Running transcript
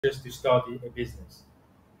just to start a business.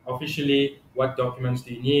 Officially, what documents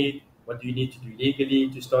do you need? What do you need to do legally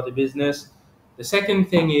to start a business? The second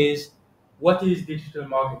thing is, what is digital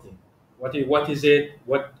marketing? What is it?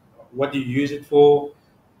 What do you use it for?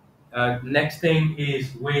 Next thing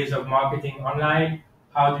is ways of marketing online.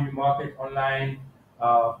 How do you market online?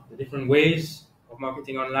 The different ways of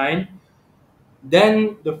marketing online.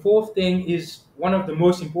 Then the fourth thing is one of the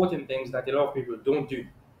most important things that a lot of people don't do,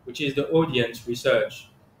 which is the audience research,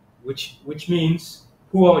 which means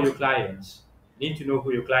who are your clients? You need to know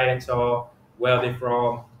who your clients are, where they're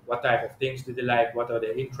from, what type of things do they like, what are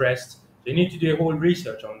their interests. So you need to do a whole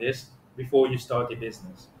research on this before you start a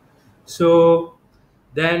business. So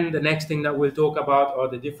then the next thing that we'll talk about are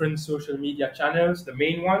the different social media channels, the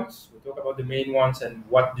main ones. We'll talk about the main ones and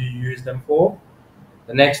what do you use them for.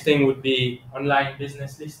 The next thing would be online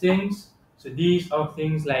business listings. So these are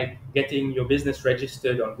things like getting your business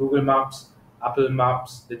registered on Google Maps, Apple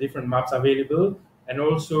Maps, the different maps available, and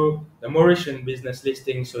also the Mauritian business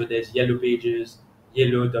listings. So there's Yellow Pages,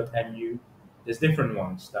 Yellow.mu. There's different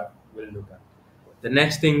ones that we'll look at. The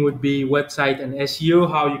next thing would be website and SEO,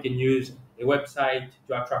 how you can use a website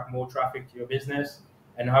to attract more traffic to your business,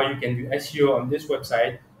 and how you can do SEO on this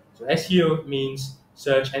website. So SEO means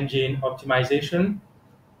search engine optimization,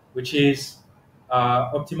 which is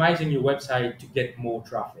optimizing your website to get more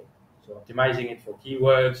traffic. So optimizing it for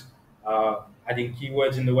keywords, adding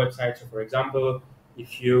keywords in the website. So for example,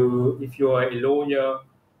 if you're a lawyer,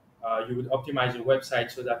 you would optimize your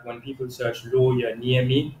website so that when people search lawyer near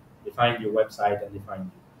me, they find your website and they find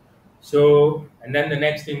you. So, and then the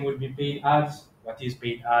next thing would be paid ads. What is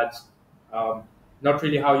paid ads? Not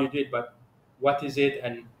really how you do it, but what is it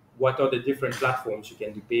and what are the different platforms you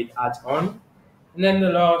can do paid ads on? And then the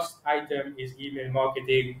last item is email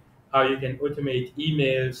marketing, how you can automate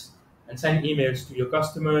emails and send emails to your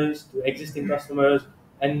customers, to existing customers,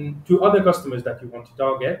 and to other customers that you want to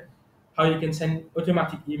target. How you can send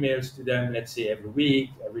automatic emails to them, let's say every week,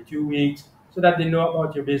 every 2 weeks, so that they know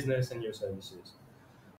about your business and your services.